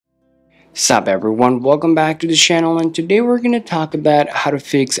Sup everyone, welcome back to the channel, and today we're going to talk about how to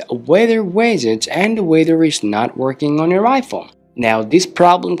fix weather widgets and the weather is not working on your iPhone. Now this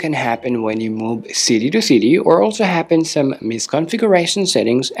problem can happen when you move city to city, or also happen some misconfiguration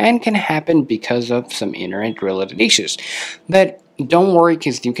settings, and can happen because of some internet related issues. But don't worry,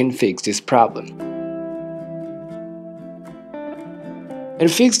 because you can fix this problem. And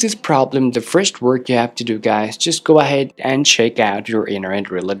to fix this problem, the first work you have to do, guys, just go ahead and check out your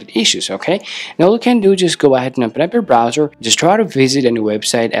internet related issues, okay? Now all you can do, just go ahead and open up your browser, just try to visit any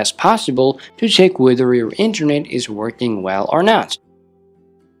website as possible to check whether your internet is working well or not.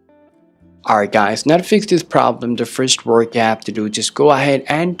 Alright guys, now to fix this problem, the first work you have to do, just go ahead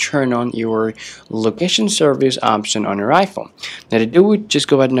and turn on your location service option on your iPhone. Now to do it, just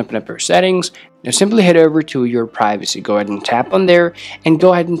go ahead and open up your settings. Now simply head over to your privacy, go ahead and tap on there and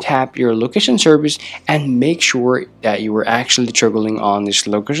go ahead and tap your location service and make sure that you are actually toggling on this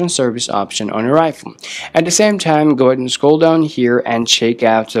location service option on your iPhone. At the same time, go ahead and scroll down here and check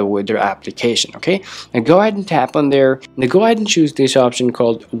out the weather application, okay? Now go ahead and tap on there. Now go ahead and choose this option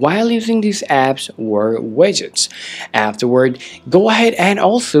called while using these apps or widgets. Afterward, go ahead and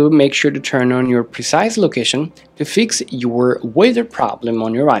also make sure to turn on your precise location to fix your weather problem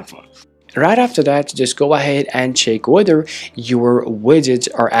on your iPhone. Right after that, just go ahead and check whether your widgets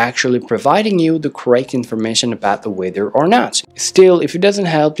are actually providing you the correct information about the weather or not. Still, if it doesn't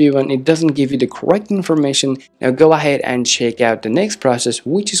help you and it doesn't give you the correct information, now go ahead and check out the next process,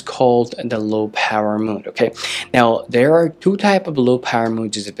 which is called the low power mode, okay? Now, there are two types of low power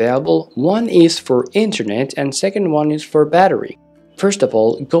modes available. One is for internet and second one is for battery. First of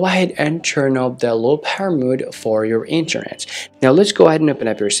all, go ahead and turn off the low power mode for your internet. Now, let's go ahead and open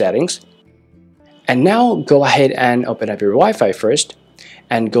up your settings. And now go ahead and open up your Wi-Fi first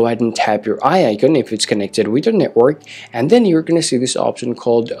and go ahead and tap your eye icon if it's connected with your network, and then you're going to see this option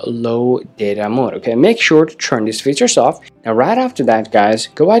called low data mode, okay? Make sure to turn these features off. Now right after that, guys,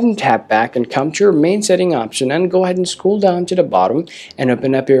 go ahead and tap back and come to your main setting option and go ahead and scroll down to the bottom and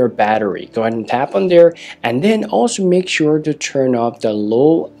open up your battery. Go ahead and tap on there, and then also make sure to turn off the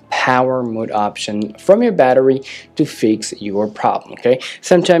low power mode option from your battery to fix your problem, okay?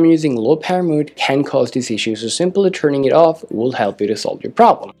 Sometimes using low power mode can cause these issues, so simply turning it off will help you to solve your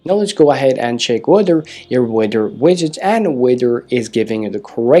problem. Now let's go ahead and check whether your weather widgets and weather is giving you the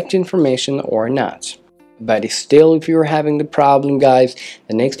correct information or not. But still, if you're having the problem, guys,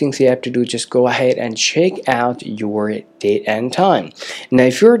 the next things you have to do, just go ahead and check out your date and time. Now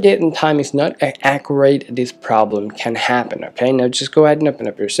if your date and time is not accurate, this problem can happen, okay? Now just go ahead and open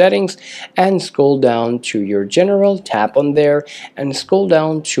up your settings and scroll down to your general, tap on there and scroll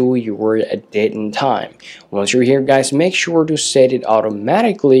down to your date and time. Once you're here, guys, make sure to set it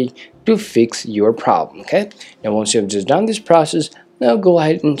automatically to fix your problem, okay? Now once you've just done this process, now go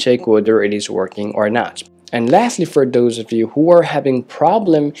ahead and check whether it is working or not. And lastly, for those of you who are having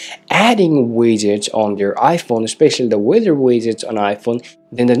problem adding widgets on their iPhone, especially the weather widgets on iPhone,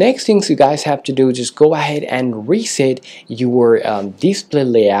 then the next things you guys have to do is just go ahead and reset your display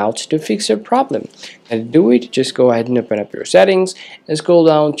layout to fix your problem. And to do it, just go ahead and open up your settings and scroll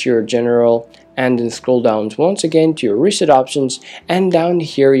down to your general, and then scroll down once again to your reset options, and down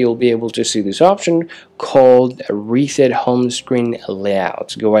here you'll be able to see this option called reset home screen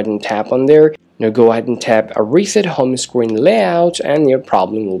layout. Go ahead and tap on there. Now go ahead and tap a reset home screen layout and your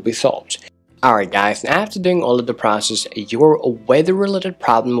problem will be solved. Alright guys, after doing all of the process, your weather related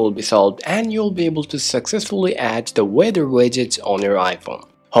problem will be solved and you'll be able to successfully add the weather widgets on your iPhone.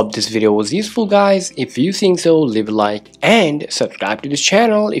 Hope this video was useful, guys. If you think so, leave a like and subscribe to this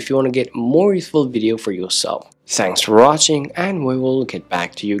channel if you want to get more useful video for yourself. Thanks for watching and we will get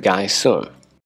back to you guys soon.